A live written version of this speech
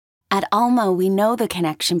At Alma, we know the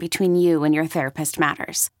connection between you and your therapist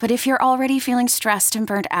matters. But if you're already feeling stressed and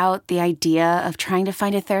burnt out, the idea of trying to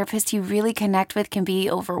find a therapist you really connect with can be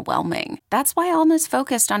overwhelming. That's why Alma's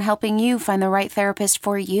focused on helping you find the right therapist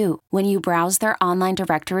for you. When you browse their online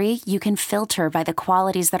directory, you can filter by the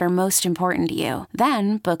qualities that are most important to you.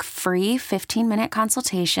 Then book free 15-minute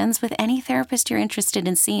consultations with any therapist you're interested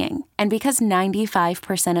in seeing. And because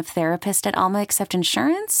 95% of therapists at Alma accept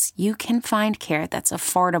insurance, you can find care that's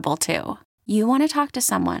affordable too. You want to talk to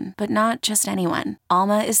someone, but not just anyone.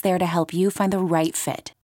 Alma is there to help you find the right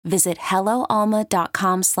fit. Visit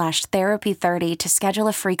helloalma.com/therapy30 to schedule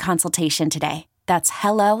a free consultation today. That's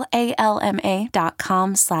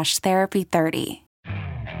helloalma.com/therapy30.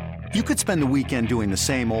 You could spend the weekend doing the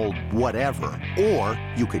same old whatever, or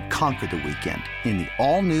you could conquer the weekend in the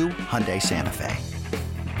all-new Hyundai Santa Fe.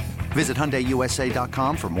 Visit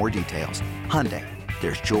HyundaiUSA.com for more details. Hyundai,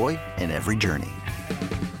 there's joy in every journey.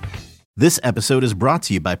 This episode is brought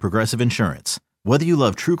to you by Progressive Insurance. Whether you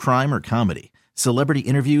love true crime or comedy, celebrity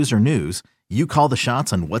interviews or news, you call the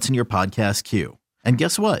shots on what's in your podcast queue. And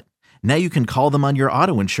guess what? Now you can call them on your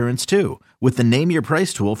auto insurance too with the Name Your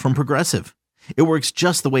Price tool from Progressive. It works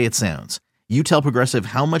just the way it sounds. You tell Progressive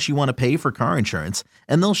how much you want to pay for car insurance,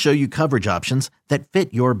 and they'll show you coverage options that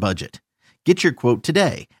fit your budget. Get your quote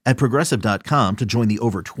today at Progressive.com to join the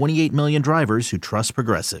over 28 million drivers who trust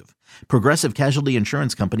Progressive. Progressive Casualty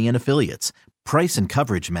Insurance Company and Affiliates. Price and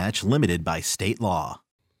coverage match limited by state law.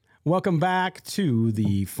 Welcome back to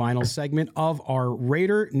the final segment of our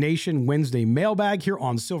Raider Nation Wednesday mailbag here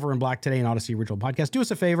on Silver and Black Today and Odyssey Original Podcast. Do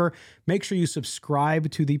us a favor. Make sure you subscribe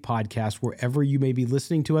to the podcast wherever you may be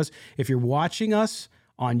listening to us. If you're watching us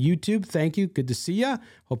on YouTube, thank you. Good to see you.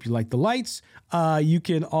 Hope you like the lights. You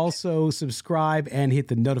can also subscribe and hit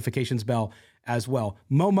the notifications bell as well.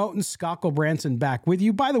 Mo Moten, Scott Branson back with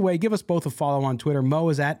you. By the way, give us both a follow on Twitter. Mo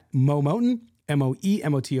is at Mo Moten,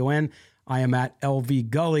 Moemoton. I am at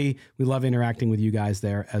LV Gully. We love interacting with you guys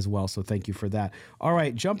there as well, so thank you for that. All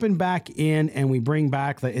right, jumping back in, and we bring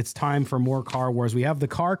back it's time for more Car Wars. We have the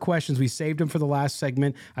car questions. We saved them for the last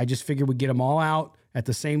segment. I just figured we'd get them all out at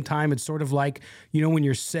the same time. It's sort of like, when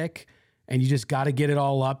you're sick and you just got to get it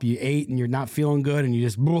all up. You ate and you're not feeling good and you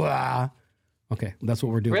just blah. Okay, that's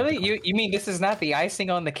what we're doing. Really? You mean this is not the icing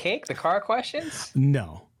on the cake, the car questions?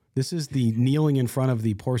 No. This is the kneeling in front of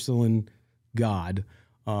the porcelain god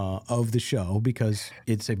of the show, because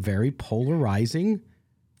it's a very polarizing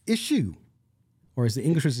issue. Or as the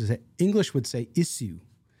English would say, issue.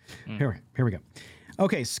 Here we go.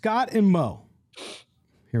 Okay, Scott and Mo.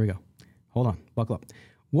 Here we go. Hold on, buckle up.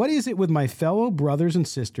 What is it with my fellow brothers and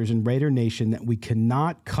sisters in Raider Nation that we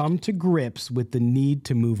cannot come to grips with the need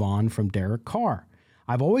to move on from Derek Carr?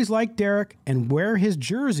 I've always liked Derek and wear his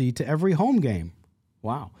jersey to every home game.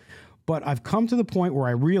 Wow. But I've come to the point where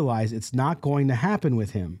I realize it's not going to happen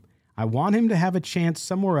with him. I want him to have a chance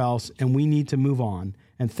somewhere else, and we need to move on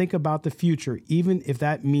and think about the future, even if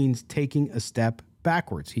that means taking a step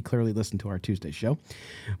backwards. He clearly listened to our Tuesday show.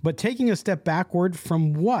 But taking a step backward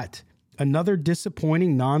from what? Another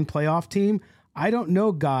disappointing non-playoff team? I don't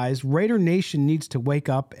know, guys. Raider Nation needs to wake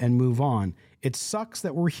up and move on. It sucks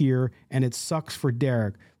that we're here, and it sucks for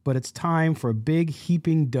Derek, but it's time for a big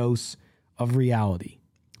heaping dose of reality.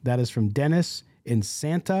 That is from Dennis in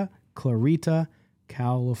Santa Clarita,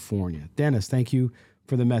 California. Dennis, thank you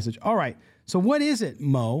for the message. All right, so what is it,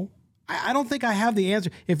 Mo? I don't think I have the answer.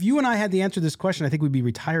 If you and I had the answer to this question, I think we'd be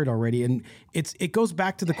retired already. And it goes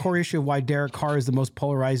back to the core issue of why Derek Carr is the most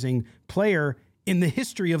polarizing player in the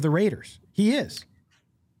history of the Raiders. He is.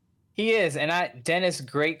 He is. And Dennis,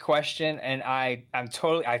 great question. And I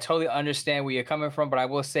totally understand where you're coming from, but I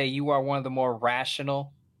will say you are one of the more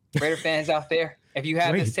rational Raider fans out there. If you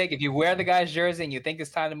have this take, if you wear the guy's jersey and you think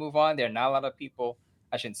it's time to move on, there are not a lot of people.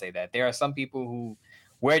 I shouldn't say that. There are some people who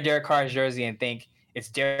wear Derek Carr's jersey and think it's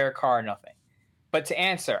Derek Carr or nothing. But to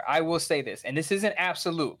answer, I will say this, and this isn't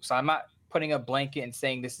absolute, so I'm not putting a blanket and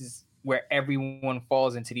saying this is where everyone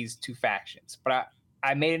falls into these two factions. But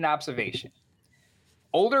I made an observation.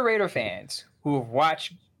 Older Raider fans who have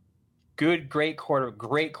watched great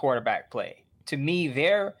quarterback play, to me,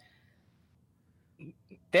 they're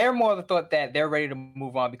more of the thought that they're ready to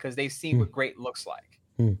move on because they've seen what great looks like.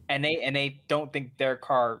 And they don't think Derek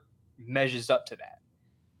Carr measures up to that.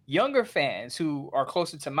 Younger fans who are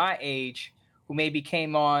closer to my age, who maybe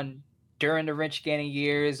came on during the Rich Gannon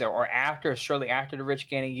years or shortly after the Rich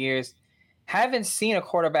Gannon years, haven't seen a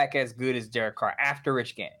quarterback as good as Derek Carr after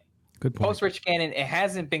Rich Gannon. Good point. Post Rich Gannon, it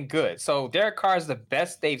hasn't been good. So Derek Carr is the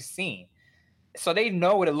best they've seen. So they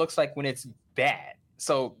know what it looks like when it's bad.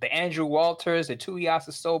 So the Andrew Walters, the Tuiasa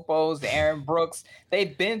Sopos, the Aaron Brooks,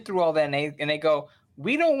 they've been through all that, and they go,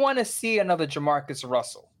 We don't want to see another Jamarcus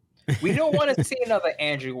Russell. We don't want to see another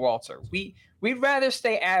Andrew Walter. We'd rather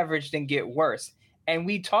stay average than get worse. And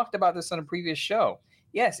we talked about this on a previous show.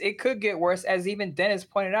 Yes, it could get worse, as even Dennis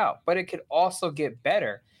pointed out, but it could also get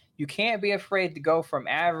better. You can't be afraid to go from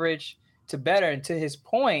average to better. And to his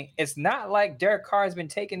point, it's not like Derek Carr has been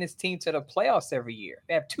taking this team to the playoffs every year.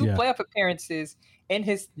 They have 2 playoff appearances in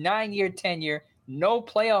his 9-year tenure, no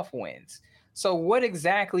playoff wins. So what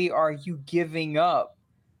exactly are you giving up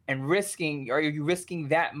and risking? Are you risking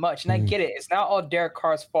that much? And I get it. It's not all Derek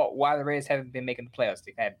Carr's fault why the Raiders haven't been making the playoffs.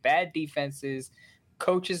 They've had bad defenses.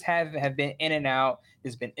 Coaches have been in and out.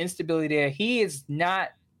 There's been instability there. He is not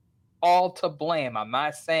all to blame. I'm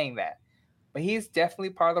not saying that. But he's definitely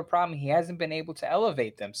part of the problem. He hasn't been able to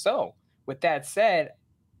elevate them. So with that said,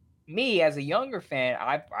 me as a younger fan,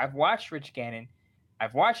 I've watched Rich Gannon.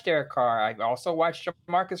 I've watched Derek Carr. I've also watched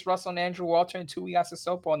Marcus Russell and Andrew Walter and Tui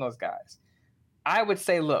Asasopo and those guys. I would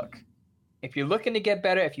say, look, if you're looking to get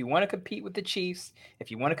better, if you want to compete with the Chiefs, if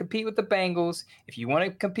you want to compete with the Bengals, if you want to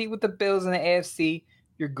compete with the Bills in the AFC,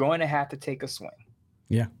 you're going to have to take a swing.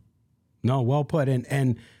 Yeah. No, well put.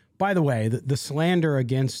 And by the way, the slander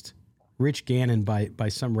against Rich Gannon by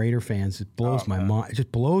some Raider fans, it blows my mind. It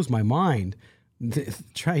just blows my mind.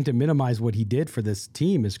 Trying to minimize what he did for this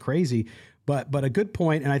team is crazy. But a good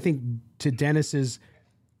point, and I think to Dennis's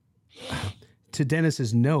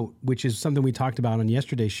note, which is something we talked about on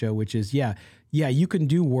yesterday's show, which is, yeah, you can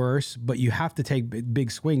do worse, but you have to take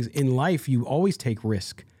big swings. In life, you always take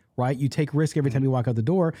risk, right? You take risk every time you walk out the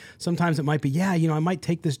door. Sometimes it might be, I might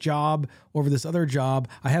take this job over this other job.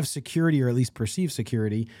 I have security, or at least perceived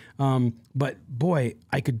security. But boy,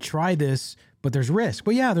 I could try this, but there's risk.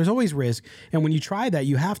 But yeah, there's always risk. And when you try that,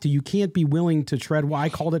 you can't be willing to tread. Well, I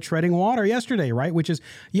called it treading water yesterday, right? Which is,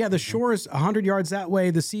 the shore is 100 yards that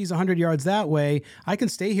way. The sea's 100 yards that way. I can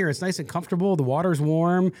stay here. It's nice and comfortable. The water's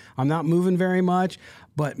warm. I'm not moving very much.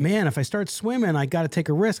 But man, if I start swimming, I got to take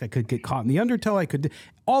a risk. I could get caught in the undertow.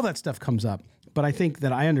 All that stuff comes up. But I think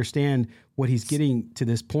that I understand what he's getting to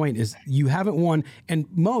this point is you haven't won. And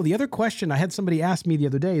Mo, the other question I had somebody ask me the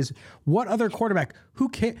other day is, what other quarterback who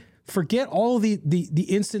can forget all the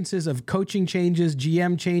instances of coaching changes,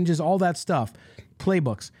 GM changes, all that stuff,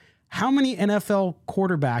 playbooks. How many NFL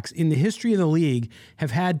quarterbacks in the history of the league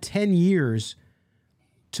have had 10 years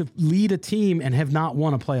to lead a team and have not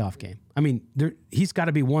won a playoff game? I mean, he's got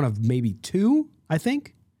to be one of maybe 2, I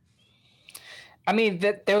think. I mean,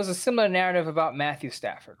 there was a similar narrative about Matthew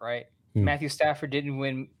Stafford, right? Matthew Stafford didn't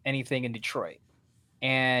win anything in Detroit.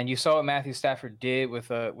 And you saw what Matthew Stafford did with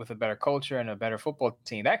a better culture and a better football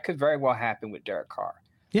team. That could very well happen with Derek Carr.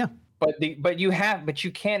 Yeah. But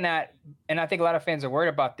you cannot, and I think a lot of fans are worried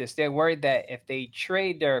about this. They're worried that if they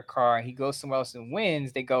trade Derek Carr, he goes somewhere else and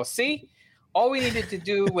wins, they go, see, all we needed to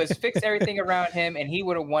do was fix everything around him and he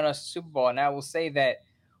would have won us a Super Bowl. And I will say that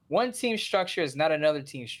one team structure is not another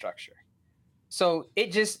team structure. So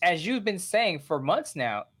it just, as you've been saying for months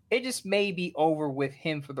now, it just may be over with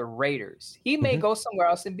him for the Raiders. He may go somewhere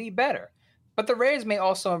else and be better, but the Raiders may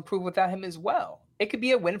also improve without him as well. It could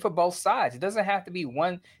be a win for both sides. It doesn't have to be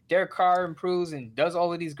one Derek Carr improves and does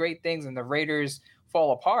all of these great things and the Raiders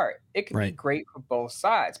fall apart. It could be great for both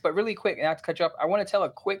sides. But really quick, not to cut you off, I want to tell a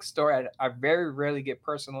quick story. I very rarely get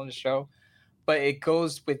personal on the show, but it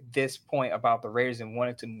goes with this point about the Raiders and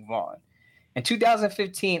wanting to move on. In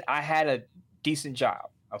 2015, I had a decent job.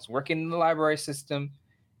 I was working in the library system,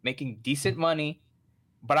 making decent money,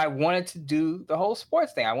 but I wanted to do the whole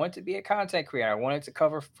sports thing. I wanted to be a content creator. I wanted to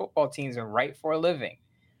cover football teams and write for a living,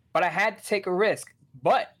 but I had to take a risk.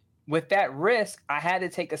 But with that risk, I had to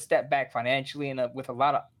take a step back financially and with a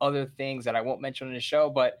lot of other things that I won't mention on the show,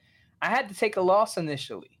 but I had to take a loss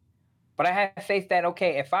initially. But I had faith that,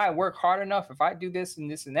 okay, if I work hard enough, if I do this and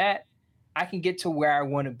this and that, I can get to where I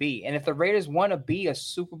want to be. And if the Raiders want to be a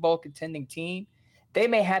Super Bowl contending team, they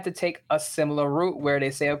may have to take a similar route where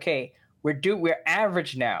they say, okay, we're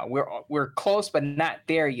average now. We're close, but not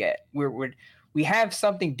there yet. We have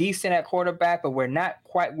something decent at quarterback, but we're not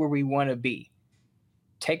quite where we want to be.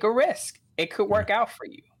 Take a risk. It could work out for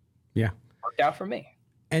you. Yeah. Worked out for me.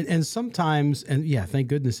 And sometimes, and yeah, thank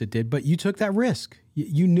goodness it did, but you took that risk.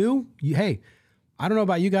 You knew, hey, I don't know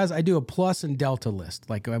about you guys, I do a plus and delta list.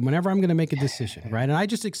 Like whenever I'm going to make a decision, right? And I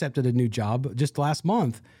just accepted a new job just last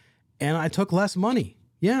month. And I took less money.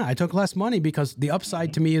 Yeah, I took less money because the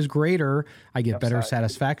upside to me is greater. I get better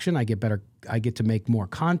satisfaction. I get to make more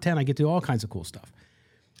content. I get to do all kinds of cool stuff.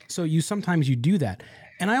 So sometimes you do that.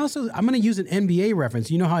 And I'm going to use an NBA reference.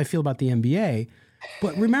 You know how I feel about the NBA.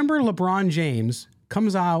 But remember LeBron James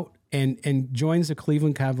comes out and joins the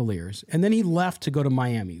Cleveland Cavaliers. And then he left to go to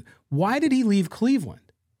Miami. Why did he leave Cleveland?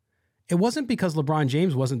 It wasn't because LeBron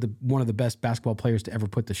James wasn't one of the best basketball players to ever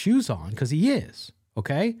put the shoes on, because he is,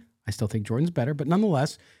 okay? I still think Jordan's better, but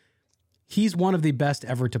nonetheless, he's one of the best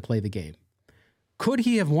ever to play the game. Could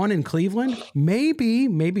he have won in Cleveland? Maybe,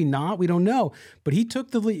 maybe not. We don't know. But he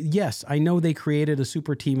took the lead. Yes, I know they created a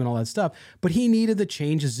super team and all that stuff, but he needed to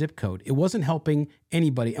change his zip code. It wasn't helping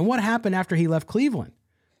anybody. And what happened after he left Cleveland?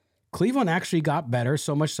 Cleveland actually got better,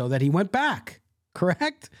 so much so that he went back,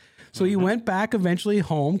 correct? So he went back eventually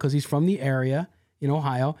home because he's from the area in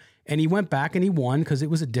Ohio, and he went back and he won because it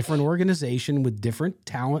was a different organization with different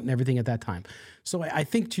talent and everything at that time. So I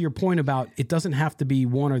think to your point about it doesn't have to be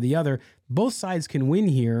one or the other. Both sides can win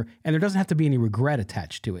here, and there doesn't have to be any regret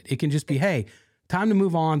attached to it. It can just be, hey, time to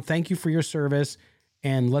move on. Thank you for your service,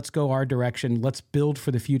 and let's go our direction. Let's build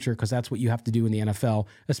for the future, because that's what you have to do in the NFL,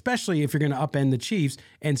 especially if you're going to upend the Chiefs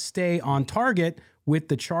and stay on target with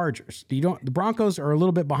the Chargers. The Broncos are a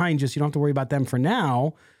little bit behind you, so you don't have to worry about them for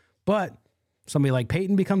now, but somebody like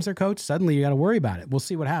Peyton becomes their coach, suddenly you got to worry about it. We'll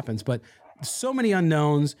see what happens, but so many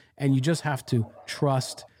unknowns, and you just have to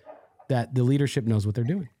trust that the leadership knows what they're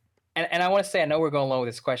doing. And I want to say, I know we're going along with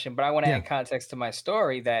this question, but I want to add context to my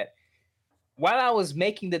story that while I was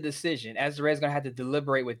making the decision, as the Reds are going to have to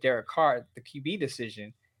deliberate with Derek Carr, the QB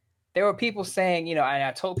decision, there were people saying, and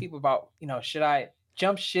I told people about, should I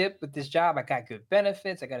jump ship with this job? I got good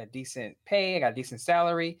benefits. I got a decent pay. I got a decent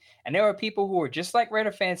salary. And there were people who were just like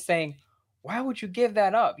Raider fans saying, why would you give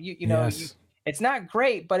that up? It's not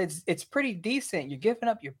great, but it's pretty decent. You're giving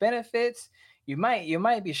up your benefits. You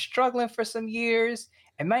might be struggling for some years.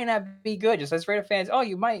 It might not be good. Just as Raider fans,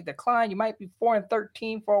 you might decline. You might be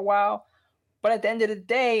 4-13 for a while. But at the end of the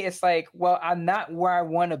day, it's like, well, I'm not where I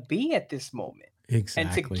want to be at this moment. Exactly.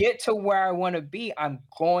 And to get to where I want to be, I'm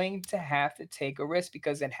going to have to take a risk,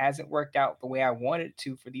 because it hasn't worked out the way I wanted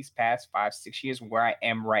to for these past 5-6 years where I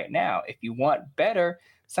am right now. If you want better,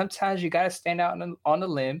 sometimes you got to stand out on the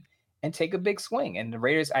limb and take a big swing. And the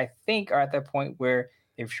Raiders, I think, are at that point where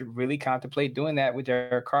they should really contemplate doing that with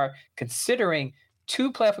Derek Carr, considering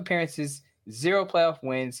 2 playoff appearances, 0 playoff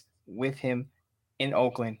wins with him in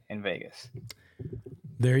Oakland and Vegas.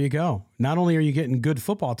 There you go. Not only are you getting good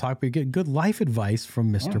football talk, but you're getting good life advice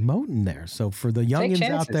from Mr. Moten there. So for the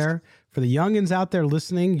youngins out there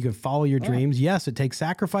listening, you can follow your dreams. Yes, it takes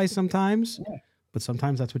sacrifice sometimes, but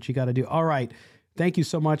sometimes that's what you got to do. All right. Thank you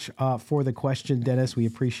so much for the question, Dennis. We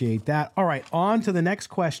appreciate that. All right, on to the next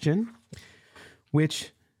question,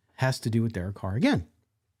 which has to do with Derek Carr again.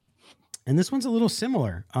 And this one's a little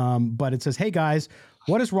similar, but it says, hey, guys,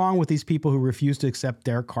 what is wrong with these people who refuse to accept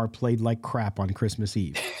Derek Carr played like crap on Christmas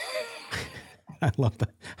Eve? I love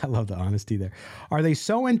the honesty there. Are they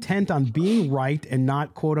so intent on being right and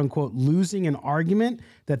not, quote unquote, losing an argument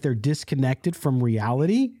that they're disconnected from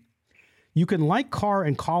reality? You can like Carr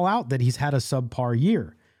and call out that he's had a subpar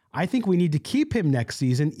year. I think we need to keep him next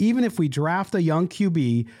season, even if we draft a young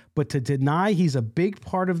QB, but to deny he's a big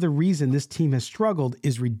part of the reason this team has struggled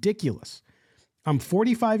is ridiculous. I'm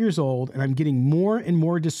 45 years old, and I'm getting more and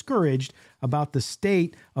more discouraged about the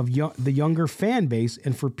state of the younger fan base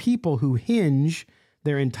and for people who hinge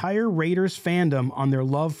their entire Raiders fandom on their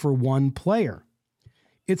love for one player.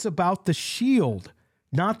 It's about the shield,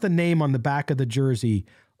 not the name on the back of the jersey.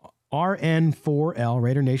 RN4L,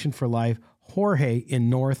 Raider Nation for Life, Jorge in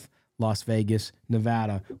North Las Vegas,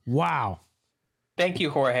 Nevada. Wow. Thank you,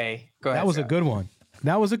 Jorge. Go ahead. That was a good one.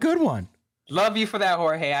 That was a good one. Love you for that,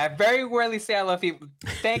 Jorge. I very rarely say I love you.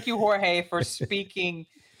 Thank you, Jorge, for speaking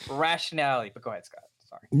rationality. But go ahead, Scott.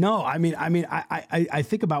 Sorry. No, I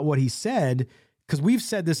think about what he said, because we've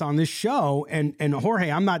said this on this show, and Jorge,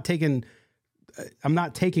 I'm not taking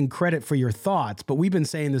credit for your thoughts, but we've been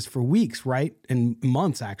saying this for weeks, right? And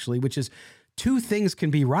months, actually, which is 2 things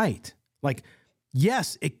can be right. Like,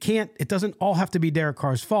 yes, it doesn't all have to be Derek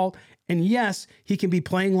Carr's fault. And yes, he can be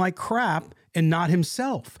playing like crap and not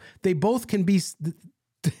himself. They both can be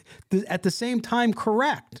at the same time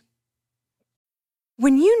correct.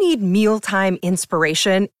 When you need mealtime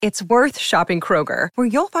inspiration, it's worth shopping Kroger, where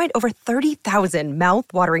you'll find over 30,000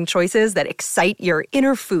 mouth-watering choices that excite your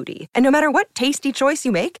inner foodie. And no matter what tasty choice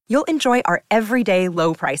you make, you'll enjoy our everyday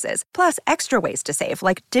low prices, plus extra ways to save,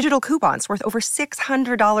 like digital coupons worth over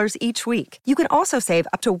 $600 each week. You can also save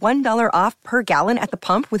up to $1 off per gallon at the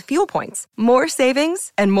pump with fuel points. More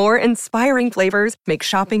savings and more inspiring flavors make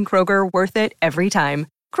shopping Kroger worth it every time.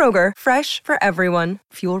 Kroger, fresh for everyone.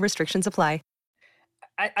 Fuel restrictions apply.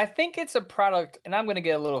 I think it's a product, and I'm going to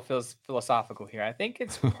get a little philosophical here. I think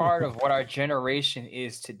it's part of what our generation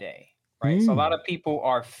is today, right? So a lot of people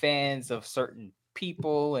are fans of certain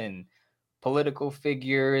people and political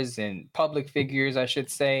figures and public figures, I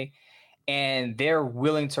should say, and they're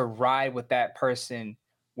willing to ride with that person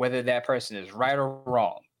whether that person is right or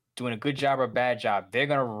wrong, doing a good job or a bad job, they're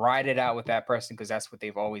going to ride it out with that person because that's what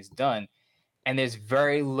they've always done. And there's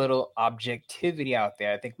very little objectivity out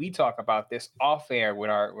there. I think we talk about this off air with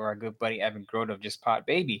our good buddy Evan Grote of Just Pot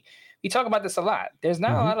Baby. We talk about this a lot. There's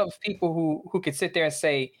not a lot of people who could sit there and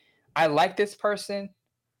say, I like this person,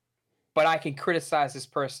 but I can criticize this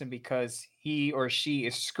person because he or she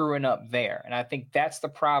is screwing up there. And I think that's the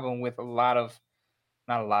problem with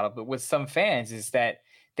but with some fans is that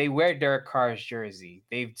they wear Derek Carr's jersey.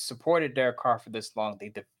 They've supported Derek Carr for this long. They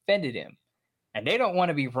defended him. And they don't want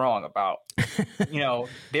to be wrong about,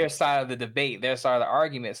 their side of the debate, their side of the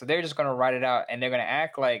argument. So they're just going to write it out and they're going to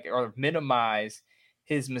act like or minimize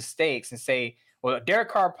his mistakes and say, well, Derek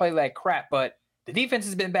Carr played like crap, but the defense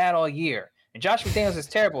has been bad all year. And Josh McDaniels is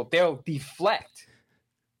terrible. They'll deflect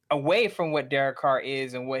away from what Derek Carr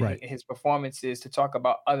is and what his performance is to talk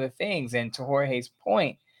about other things. And to Jorge's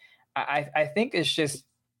point, I think it's just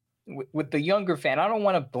with the younger fan, I don't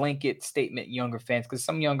want to blanket statement younger fans because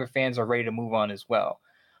some younger fans are ready to move on as well.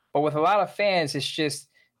 But with a lot of fans, it's just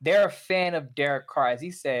they're a fan of Derek Carr. As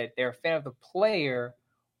he said, they're a fan of the player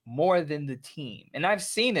more than the team. And I've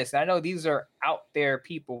seen this. I know these are out there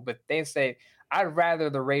people, but they say, I'd rather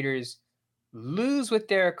the Raiders lose with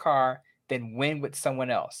Derek Carr than win with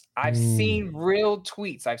someone else. I've seen real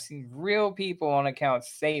tweets. I've seen real people on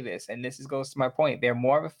accounts say this. And this goes to my point. They're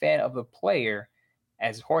more of a fan of the player,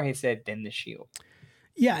 as Jorge said, than the shield.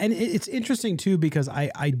 Yeah, and it's interesting, too, because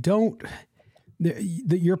I don't...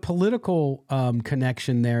 your political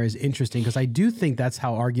connection there is interesting because I do think that's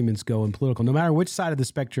how arguments go in political, no matter which side of the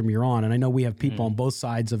spectrum you're on. And I know we have people on both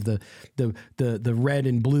sides of the red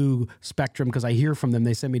and blue spectrum because I hear from them.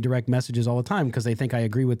 They send me direct messages all the time because they think I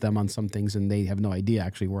agree with them on some things and they have no idea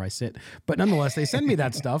actually where I sit. But nonetheless, they send me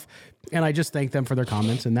that stuff and I just thank them for their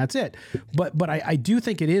comments and that's it. But I do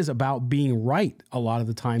think it is about being right a lot of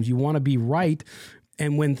the times. You want to be right.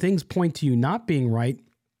 And when things point to you not being right,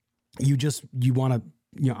 you want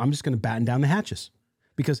to, I'm just going to batten down the hatches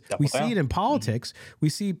because we see it in politics. We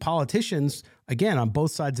see politicians, again, on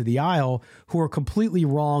both sides of the aisle who are completely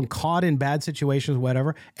wrong, caught in bad situations,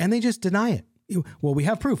 whatever, and they just deny it. Well, we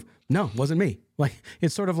have proof. No, it wasn't me. Like,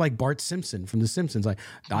 it's sort of like Bart Simpson from The Simpsons. Like,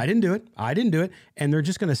 I didn't do it. And they're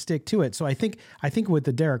just going to stick to it. So I think with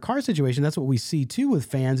the Derek Carr situation, that's what we see too with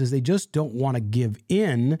fans is they just don't want to give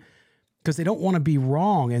in because they don't want to be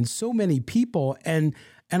wrong. And so many people, and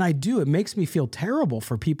it makes me feel terrible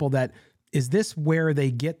for people that, is this where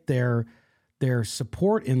they get their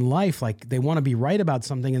support in life? Like they want to be right about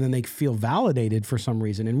something and then they feel validated for some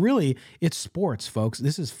reason. And really, it's sports, folks.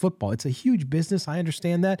 This is football. It's a huge business. I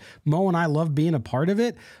understand that. Mo and I love being a part of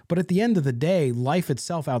it. But at the end of the day, life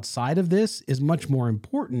itself outside of this is much more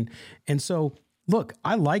important. And so, look,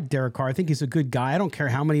 I like Derek Carr. I think he's a good guy. I don't care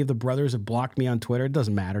how many of the brothers have blocked me on Twitter. It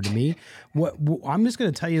doesn't matter to me. I'm just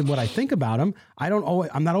going to tell you what I think about him.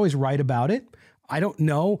 I'm not always right about it. I don't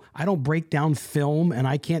know. I don't break down film, and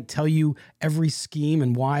I can't tell you every scheme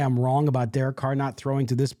and why I'm wrong about Derek Carr not throwing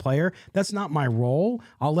to this player. That's not my role.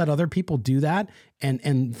 I'll let other people do that.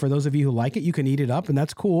 And for those of you who like it, you can eat it up, and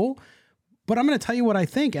that's cool. But I'm going to tell you what I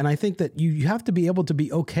think, and I think that you have to be able to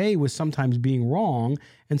be okay with sometimes being wrong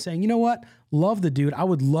and saying, you know what, love the dude. I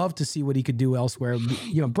would love to see what he could do elsewhere.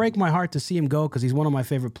 Break my heart to see him go because he's one of my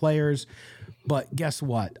favorite players. But guess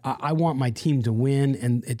what? I want my team to win,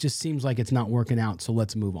 and it just seems like it's not working out, so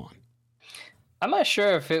let's move on. I'm not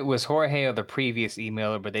sure if it was Jorge or the previous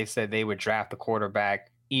emailer, but they said they would draft the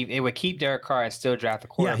quarterback. It would keep Derek Carr and still draft the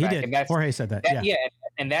quarterback. Yeah, he did. And Jorge said that. Yeah,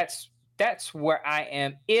 and that's where I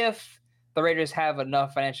am. If the Raiders have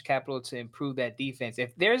enough financial capital to improve that defense,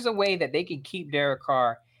 if there's a way that they can keep Derek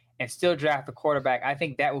Carr and still draft the quarterback, I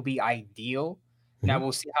think that would be ideal. Mm-hmm. Now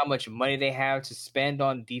we'll see how much money they have to spend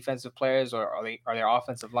on defensive players or their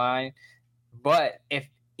offensive line. But if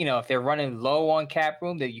they're running low on cap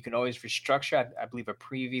room, that you can always restructure. I believe a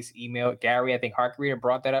previous email, Gary, I think Harkreader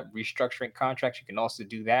brought that up, restructuring contracts. You can also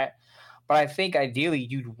do that. But I think ideally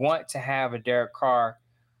you'd want to have a Derek Carr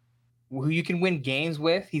who you can win games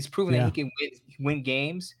with. He's proven that he can win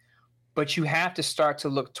games, but you have to start to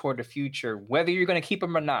look toward the future. Whether you're going to keep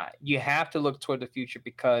him or not, you have to look toward the future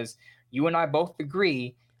because you and I both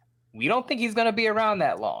agree we don't think he's going to be around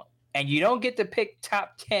that long. And you don't get to pick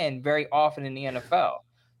top 10 very often in the NFL.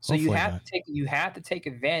 So you have to take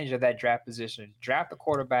advantage of that draft position, draft the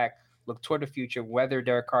quarterback, look toward the future, whether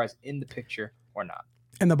Derek Carr is in the picture or not.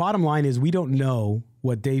 And the bottom line is we don't know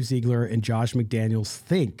what Dave Ziegler and Josh McDaniels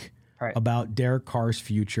think about Derek Carr's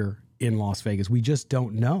future in Las Vegas. We just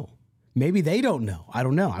don't know Maybe they don't know. I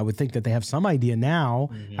don't know. I would think that they have some idea now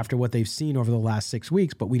after what they've seen over the last 6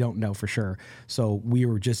 weeks, but we don't know for sure. So we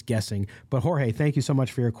were just guessing. But Jorge, thank you so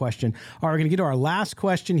much for your question. All right, we're going to get to our last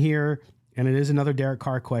question here, and it is another Derek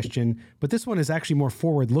Carr question, but this one is actually more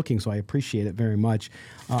forward-looking, so I appreciate it very much.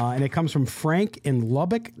 And it comes from Frank in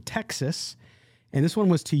Lubbock, Texas. And this one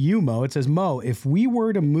was to you, Mo. It says, Mo, if we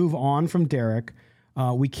were to move on from Derek,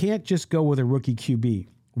 we can't just go with a rookie QB.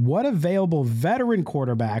 What available veteran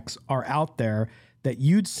quarterbacks are out there that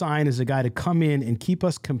you'd sign as a guy to come in and keep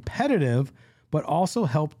us competitive, but also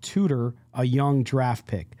help tutor a young draft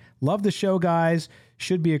pick? Love the show, guys.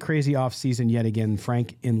 Should be a crazy offseason yet again.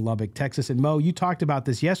 Frank in Lubbock, Texas. And Mo, you talked about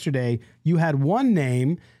this yesterday. You had one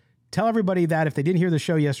name. Tell everybody that if they didn't hear the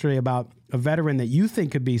show yesterday about a veteran that you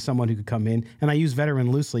think could be someone who could come in, and I use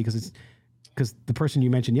veteran loosely because the person you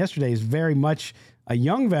mentioned yesterday is very much a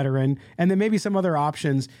young veteran, and then maybe some other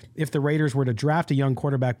options if the Raiders were to draft a young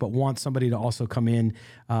quarterback but want somebody to also come in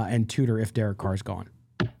and tutor if Derek Carr's gone.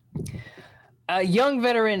 A young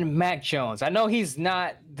veteran, Mac Jones. I know he's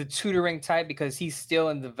not the tutoring type because he's still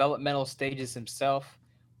in developmental stages himself,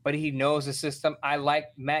 but he knows the system. I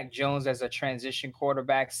like Mac Jones as a transition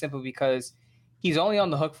quarterback simply because he's only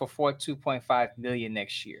on the hook for $42.5 million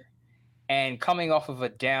next year. And coming off of a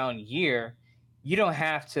down year, you don't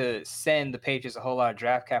have to send the Patriots a whole lot of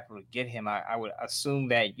draft capital to get him. I would assume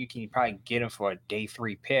that you can probably get him for a day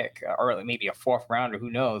 3 pick or maybe a 4th rounder, who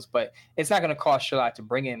knows, but it's not going to cost you a lot to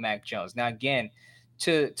bring in Mac Jones. Now, again,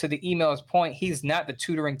 to the email's point, he's not the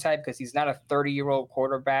tutoring type because he's not a 30-year-old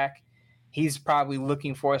quarterback. He's probably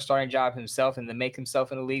looking for a starting job himself and to make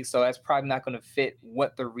himself in the league. So that's probably not going to fit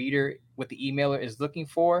what the emailer is looking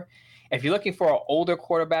for. If you're looking for an older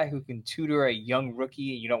quarterback who can tutor a young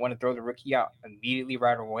rookie and you don't want to throw the rookie out immediately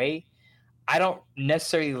right away, I don't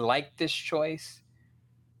necessarily like this choice.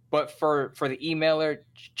 But for the emailer,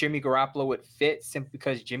 Jimmy Garoppolo would fit simply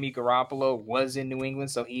because Jimmy Garoppolo was in New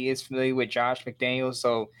England, so he is familiar with Josh McDaniels.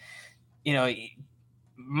 So,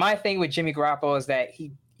 my thing with Jimmy Garoppolo is that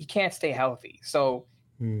he can't stay healthy. So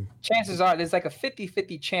chances are there's like a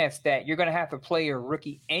 50-50 chance that you're going to have to play your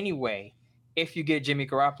rookie anyway if you get Jimmy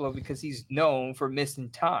Garoppolo because he's known for missing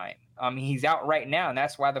time. He's out right now, and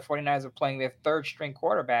that's why the 49ers are playing their 3rd-string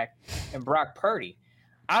quarterback in Brock Purdy.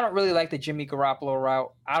 I don't really like the Jimmy Garoppolo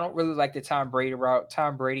route. I don't really like the Tom Brady route.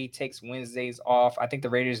 Tom Brady takes Wednesdays off. I think the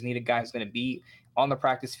Raiders need a guy who's going to be on the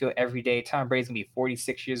practice field every day. Tom Brady's going to be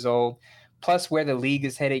 46 years old. Plus, where the league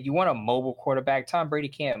is headed, you want a mobile quarterback. Tom Brady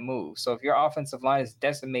can't move. So if your offensive line is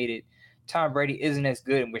decimated, Tom Brady isn't as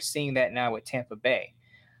good, and we're seeing that now with Tampa Bay.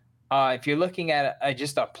 If you're looking at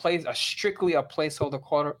strictly a placeholder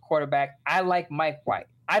quarterback, I like Mike White.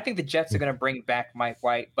 I think the Jets are going to bring back Mike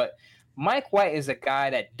White, but Mike White is a guy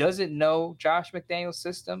that doesn't know Josh McDaniels'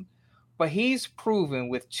 system, but he's proven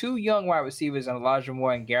with 2 young wide receivers, Elijah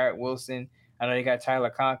Moore and Garrett Wilson. I know they got Tyler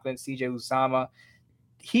Conklin, CJ Uzomah.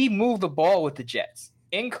 He moved the ball with the Jets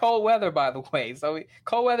in cold weather, by the way. So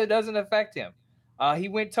cold weather doesn't affect him. He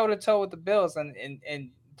went toe-to-toe with the Bills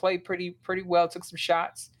and played pretty well, took some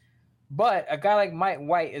shots. But a guy like Mike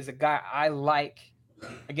White is a guy I like.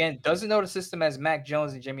 Again, doesn't know the system as Mac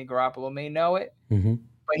Jones and Jimmy Garoppolo may know it. Mm-hmm.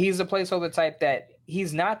 But he's a placeholder type that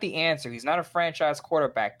he's not the answer. He's not a franchise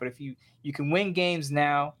quarterback. But if you can win games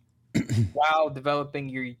now while developing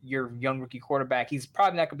your young rookie quarterback, he's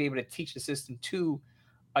probably not going to be able to teach the system to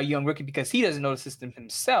a young rookie because he doesn't know the system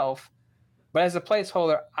himself. But as a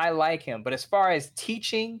placeholder, I like him. But as far as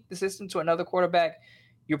teaching the system to another quarterback,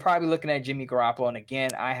 you're probably looking at Jimmy Garoppolo. And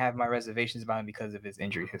again, I have my reservations about him because of his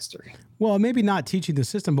injury history. Well, maybe not teaching the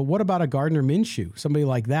system, but what about a Gardner Minshew? Somebody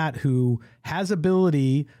like that who has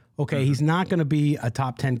ability. Okay, he's not going to be a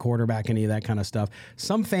top 10 quarterback, any of that kind of stuff.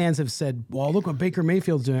 Some fans have said, well, look what Baker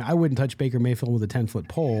Mayfield's doing. I wouldn't touch Baker Mayfield with a 10-foot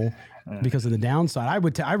pole because of the downside.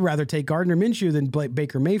 I'd rather take Gardner Minshew than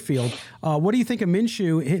Baker Mayfield. What do you think of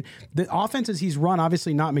Minshew? The offenses he's run,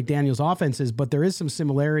 obviously not McDaniel's offenses, but there is some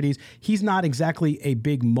similarities. He's not exactly a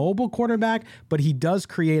big mobile quarterback, but he does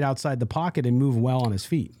create outside the pocket and move well on his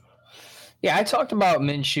feet. Yeah, I talked about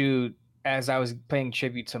Minshew as I was paying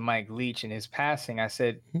tribute to Mike Leach and his passing. I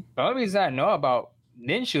said, the only reason I know about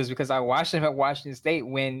Minshew is because I watched him at Washington State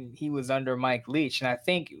when he was under Mike Leach. And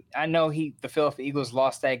I know the Philadelphia Eagles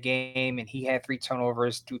lost that game and he had 3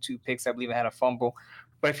 turnovers, threw 2 picks. I believe it had a fumble.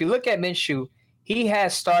 But if you look at Minshew, he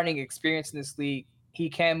has starting experience in this league. He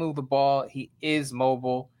can move the ball. He is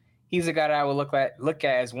mobile. He's a guy that I would look at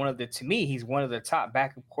as to me, he's one of the top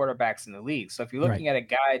backup quarterbacks in the league. So if you're looking at a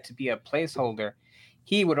guy to be a placeholder,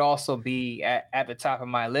 he would also be at the top of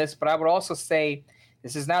my list. But I would also say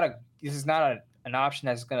this is not an option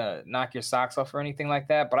that's going to knock your socks off or anything like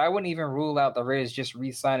that. But I wouldn't even rule out the Raiders just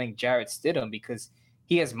re-signing Jarrett Stidham because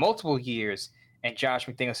he has multiple years in Josh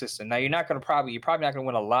McDaniels' system. Now, you're probably not going to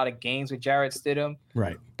win a lot of games with Jarrett Stidham.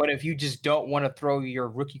 Right. But if you just don't want to throw your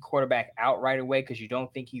rookie quarterback out right away because you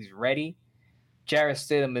don't think he's ready, Jarrett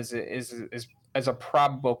Stidham is a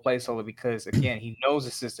probable placeholder because, again, he knows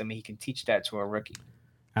the system and he can teach that to a rookie.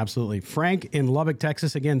 Absolutely. Frank in Lubbock,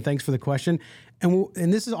 Texas, again, thanks for the question. And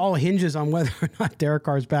this is all hinges on whether or not Derek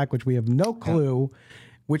Carr's back, which we have no clue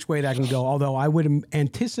which way that can go. Although I would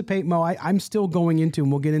anticipate, Mo, I'm still going into, and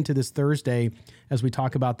we'll get into this Thursday as we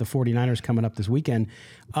talk about the 49ers coming up this weekend.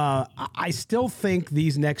 I still think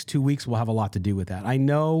these next 2 weeks will have a lot to do with that. I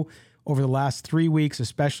know over the last 3 weeks,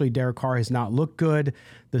 especially, Derek Carr has not looked good.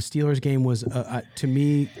 The Steelers game was, to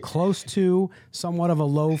me, close to somewhat of a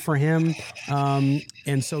low for him.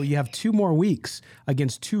 And so you have 2 more weeks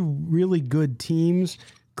against 2 really good teams.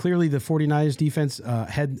 Clearly, the 49ers defense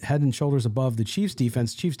head and shoulders above the Chiefs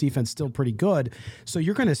defense. Chiefs defense still pretty good. So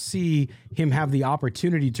you're going to see him have the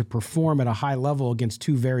opportunity to perform at a high level against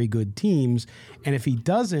 2 very good teams. And if he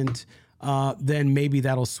doesn't, then maybe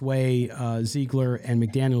that'll sway Ziegler and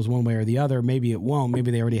McDaniels one way or the other. Maybe it won't. Maybe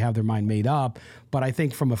they already have their mind made up. But I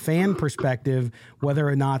think from a fan perspective, whether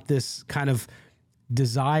or not this kind of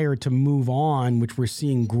desire to move on, which we're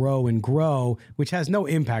seeing grow and grow, which has no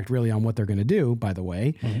impact really on what they're going to do, by the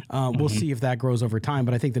way. We'll see if that grows over time.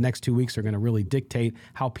 But I think the next 2 weeks are going to really dictate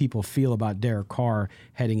how people feel about Derek Carr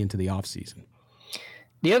heading into the offseason.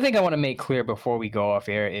 The other thing I want to make clear before we go off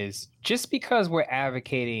air is just because we're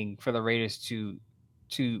advocating for the Raiders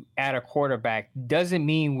to add a quarterback doesn't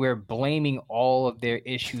mean we're blaming all of their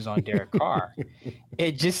issues on Derek Carr.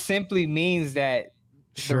 It just simply means that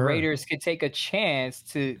the Raiders could take a chance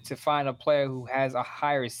to find a player who has a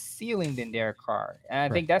higher ceiling than Derek Carr. And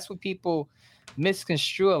I think that's what people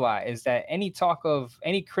misconstrue a lot, is that any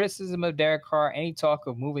criticism of Derek Carr, any talk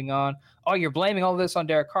of moving on, oh, you're blaming all this on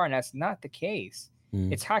Derek Carr, and that's not the case.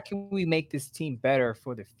 It's how can we make this team better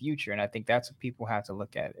for the future? And I think that's what people have to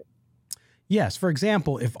look at it. Yes. For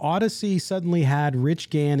example, if Odyssey suddenly had Rich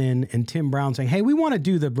Gannon and Tim Brown saying, hey, we want to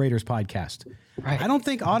do the Raiders podcast. Right. I don't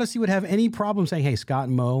think Odyssey would have any problem saying, hey, Scott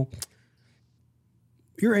and Mo,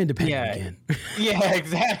 you're independent again. Yeah,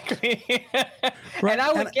 exactly. Right. And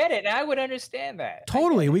I would get it. And I would understand that.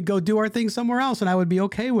 Totally. We'd go do our thing somewhere else and I would be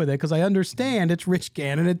okay with it because I understand it's Rich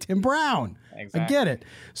Gannon and Tim Brown. Exactly. I get it.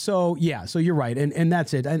 So, yeah, so you're right. And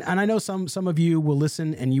that's it. And I know some of you will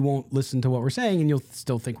listen and you won't listen to what we're saying and you'll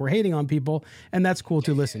still think we're hating on people. And that's cool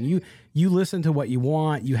to listen. You listen to what you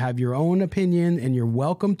want. You have your own opinion and you're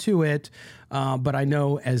welcome to it. But I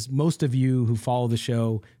know, as most of you who follow the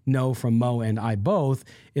show know from Mo and I both,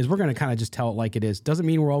 is we're going to kind of just tell it like it is. Doesn't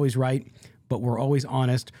mean we're always right, but we're always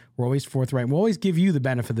honest. We're always forthright. We'll always give you the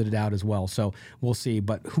benefit of the doubt as well. So we'll see.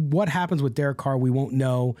 But what happens with Derek Carr, we won't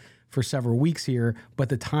know for several weeks here, but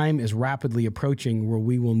the time is rapidly approaching where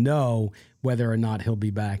we will know whether or not he'll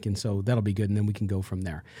be back. And so that'll be good. And then we can go from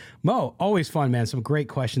there. Mo, always fun, man. Some great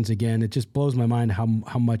questions again. It just blows my mind how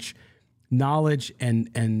much knowledge and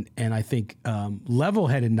I think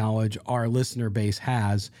level-headed knowledge our listener base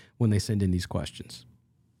has when they send in these questions.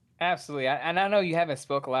 Absolutely. And I know you haven't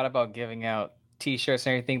spoke a lot about giving out T-shirts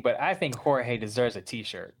and everything, but I think Jorge deserves a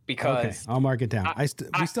T-shirt because... Okay, I'll mark it down.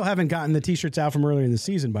 We still haven't gotten the T-shirts out from earlier in the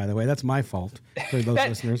season, by the way. That's my fault for those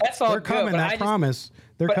listeners. That's all They're good, coming, I promise.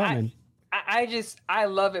 They're coming. I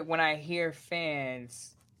love it when I hear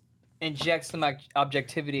fans inject some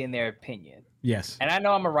objectivity in their opinion. Yes. And I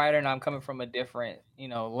know I'm a writer and I'm coming from a different,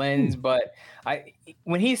 lens, but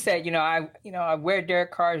when he said, I wear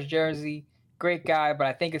Derek Carr's jersey, great guy, but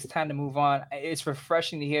I think it's time to move on. It's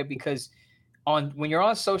refreshing to hear because when you're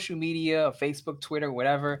on social media, Facebook, Twitter,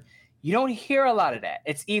 whatever, you don't hear a lot of that.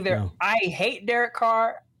 It's either I hate Derek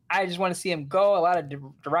Carr, I just want to see him go, a lot of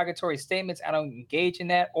derogatory statements, I don't engage in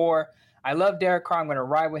that, or I love Derek Carr, I'm going to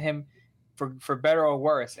ride with him for better or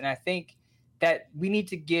worse. And I think that we need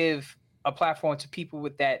to give a platform to people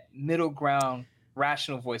with that middle ground,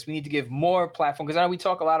 rational voice. We need to give more platform because I know we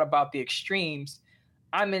talk a lot about the extremes.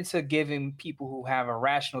 I'm into giving people who have a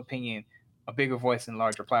rational opinion a bigger voice and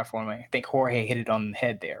larger platform. I think Jorge hit it on the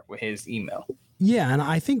head there with his email. Yeah, and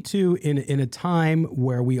I think too, in a time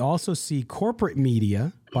where we also see corporate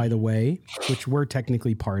media, by the way, which we're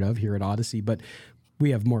technically part of here at Odyssey, but we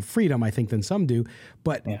have more freedom, I think, than some do.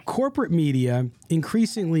 But corporate media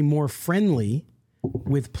increasingly more friendly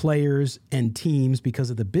with players and teams because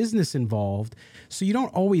of the business involved. So you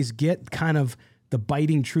don't always get kind of the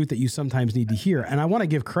biting truth that you sometimes need to hear. And I want to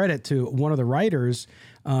give credit to one of the writers,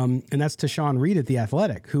 and that's Tashawn Reed at The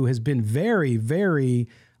Athletic, who has been very, very,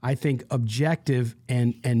 I think, objective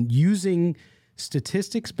and using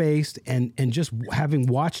statistics based and just having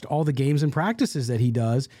watched all the games and practices that he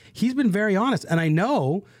does, he's been very honest. And I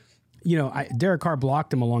know, Derek Carr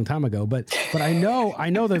blocked him a long time ago, but I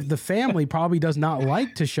know that the family probably does not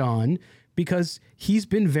like Tashawn because he's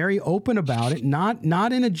been very open about it, not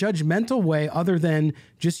in a judgmental way, other than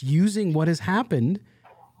just using what has happened,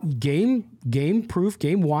 game proof,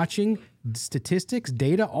 game watching, statistics,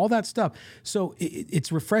 data, all that stuff. So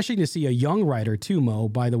it's refreshing to see a young writer too, Mo,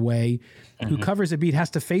 by the way, who covers a beat, has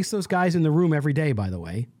to face those guys in the room every day, by the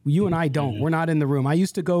way. You and I don't. We're not in the room. I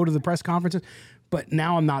used to go to the press conferences, but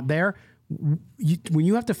now I'm not there. When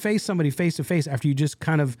you have to face somebody face to face after you just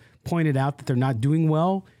kind of pointed out that they're not doing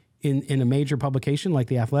well in a major publication like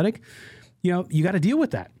The Athletic, you got to deal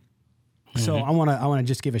with that. So I want to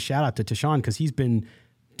just give a shout out to Tashawn because he's been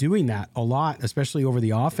doing that a lot, especially over the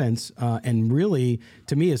offense, and really,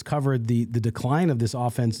 to me, has covered the decline of this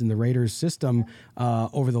offense in the Raiders system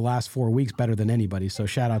over the last 4 weeks better than anybody. So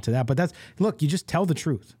shout out to that. But you just tell the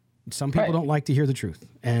truth. Some people don't like to hear the truth,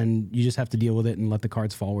 and you just have to deal with it and let the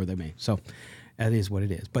cards fall where they may. So that is what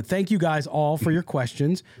it is. But thank you guys all for your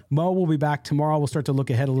questions. Mo will be back tomorrow. We'll start to look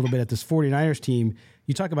ahead a little bit at this 49ers team.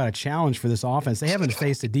 You talk about a challenge for this offense. They haven't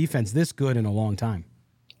faced a defense this good in a long time.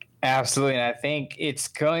 Absolutely. And I think it's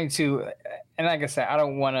going to, and like I said, I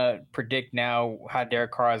don't want to predict now how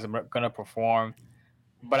Derek Carr is going to perform.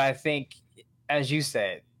 But I think, as you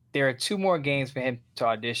said, there are 2 more games for him to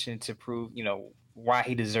audition to prove, why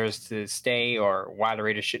he deserves to stay or why the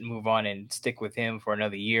Raiders shouldn't move on and stick with him for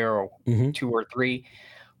another year or 2 or 3.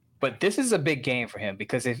 But this is a big game for him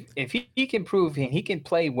because if he can prove he can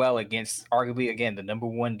play well against arguably, again, the number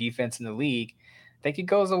 1 defense in the league, I think it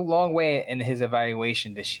goes a long way in his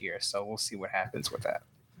evaluation this year. So we'll see what happens with that.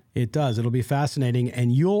 It does. It'll be fascinating.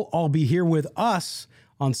 And you'll all be here with us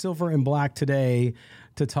on Silver and Black today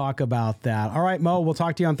to talk about that. All right, Mo, we'll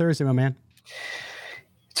talk to you on Thursday, my man.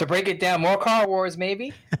 To break it down, more Car Wars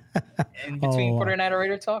maybe in between 49er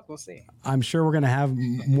Raider talk. We'll see. I'm sure we're going to have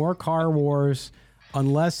more Car Wars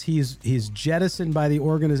unless he's jettisoned by the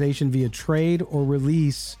organization via trade or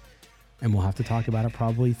release. And we'll have to talk about it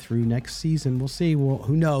probably through next season. We'll see.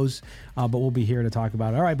 Who knows? But we'll be here to talk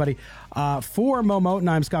about it. All right, buddy. For Mo Moton,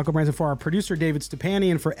 I'm Scott Gulbransen. For our producer, David Stepani,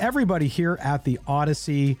 and for everybody here at the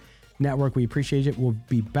Odyssey Network, we appreciate it. We'll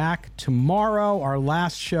be back tomorrow, our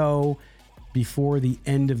last show before the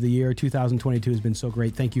end of the year. 2022 has been so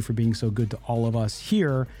great. Thank you for being so good to all of us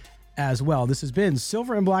here as well. This has been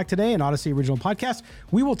Silver and Black Today, an Odyssey original podcast.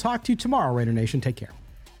 We will talk to you tomorrow, Raider Nation. Take care.